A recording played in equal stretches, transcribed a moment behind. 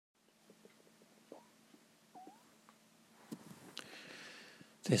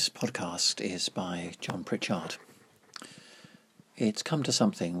This podcast is by John Pritchard. It's come to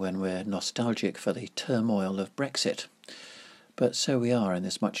something when we're nostalgic for the turmoil of Brexit, but so we are in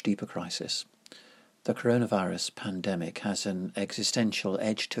this much deeper crisis. The coronavirus pandemic has an existential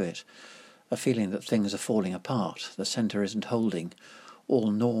edge to it, a feeling that things are falling apart, the centre isn't holding,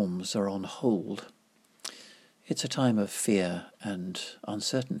 all norms are on hold. It's a time of fear and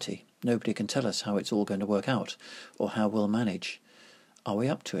uncertainty. Nobody can tell us how it's all going to work out, or how we'll manage. Are we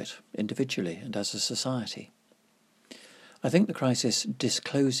up to it, individually and as a society? I think the crisis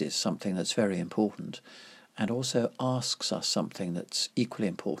discloses something that's very important and also asks us something that's equally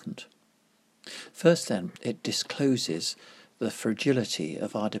important. First then, it discloses the fragility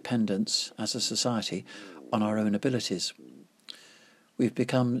of our dependence as a society on our own abilities. We've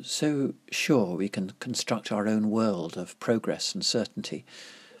become so sure we can construct our own world of progress and certainty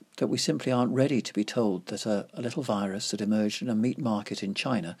that we simply aren't ready to be told that a little virus that emerged in a meat market in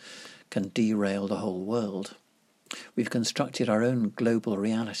China can derail the whole world. We've constructed our own global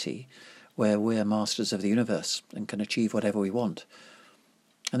reality where we're masters of the universe and can achieve whatever we want.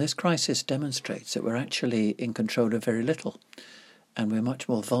 And this crisis demonstrates that we're actually in control of very little, and we're much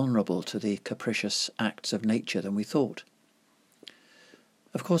more vulnerable to the capricious acts of nature than we thought.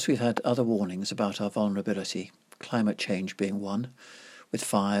 Of course, we've had other warnings about our vulnerability, climate change being one, with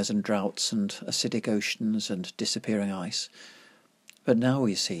fires and droughts and acidic oceans and disappearing ice. But now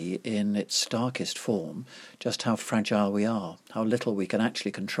we see, in its starkest form, just how fragile we are, how little we can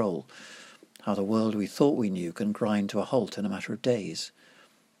actually control, how the world we thought we knew can grind to a halt in a matter of days.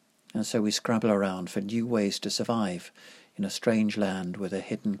 And so we scrabble around for new ways to survive in a strange land with a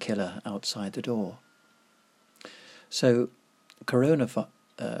hidden killer outside the door. So,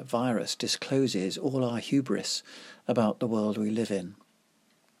 coronavirus discloses all our hubris about the world we live in.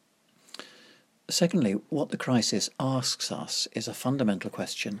 Secondly, what the crisis asks us is a fundamental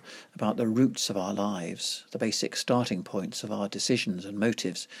question about the roots of our lives, the basic starting points of our decisions and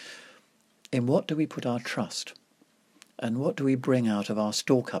motives. In what do we put our trust? And what do we bring out of our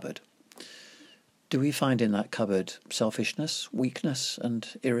store cupboard? Do we find in that cupboard selfishness, weakness,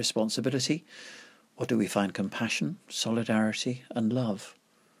 and irresponsibility? Or do we find compassion, solidarity, and love?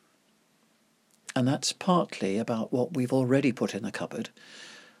 And that's partly about what we've already put in the cupboard,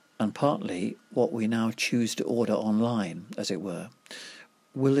 and partly what we now choose to order online, as it were.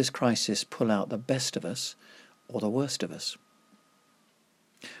 Will this crisis pull out the best of us or the worst of us?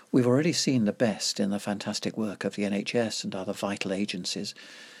 We've already seen the best in the fantastic work of the NHS and other vital agencies,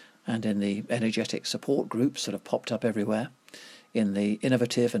 and in the energetic support groups that have popped up everywhere, in the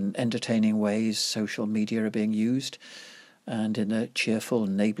innovative and entertaining ways social media are being used, and in the cheerful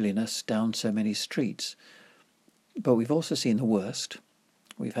neighbourliness down so many streets. But we've also seen the worst.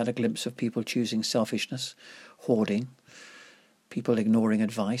 We've had a glimpse of people choosing selfishness, hoarding, people ignoring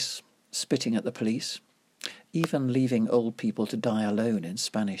advice, spitting at the police, even leaving old people to die alone in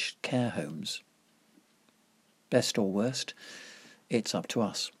Spanish care homes. Best or worst, it's up to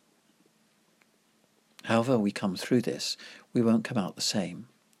us. However we come through this, we won't come out the same.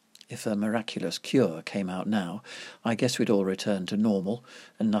 If a miraculous cure came out now, I guess we'd all return to normal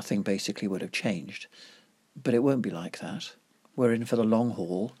and nothing basically would have changed. But it won't be like that. We're in for the long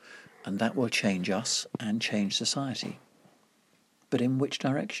haul, and that will change us and change society. But in which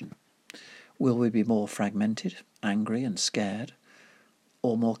direction? Will we be more fragmented, angry and scared,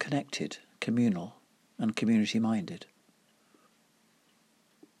 or more connected, communal and community-minded?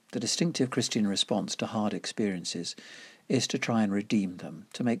 The distinctive Christian response to hard experiences is to try and redeem them,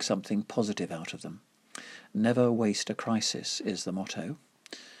 to make something positive out of them. Never waste a crisis is the motto.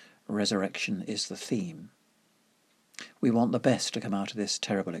 Resurrection is the theme. We want the best to come out of this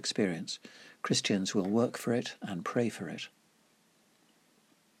terrible experience. Christians will work for it and pray for it.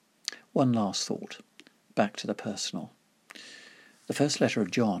 One last thought, back to the personal. The first letter of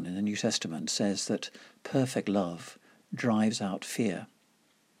John in the New Testament says that perfect love drives out fear.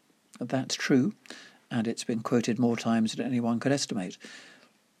 That's true, and it's been quoted more times than anyone could estimate.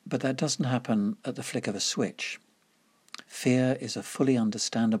 But that doesn't happen at the flick of a switch. Fear is a fully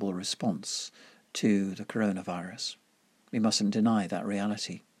understandable response to the coronavirus. We mustn't deny that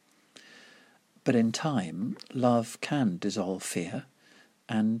reality. But in time, love can dissolve fear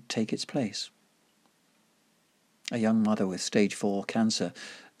and take its place. A young mother with stage 4 cancer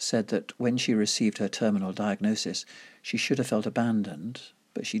said that when she received her terminal diagnosis, she should have felt abandoned,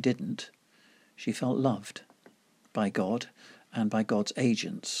 but she didn't. She felt loved by God and by God's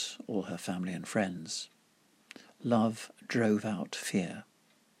agents, all her family and friends. Love drove out fear.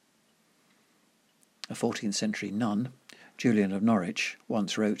 A 14th century nun, Julian of Norwich,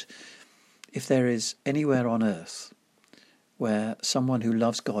 once wrote, "If there is anywhere on earth where someone who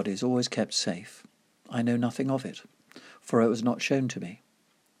loves God is always kept safe, I know nothing of it, for it was not shown to me.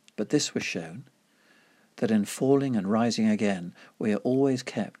 But this was shown, that in falling and rising again, we are always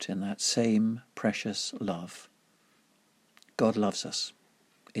kept in that same precious love. God loves us.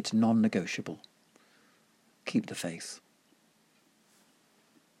 It's non-negotiable. Keep the faith.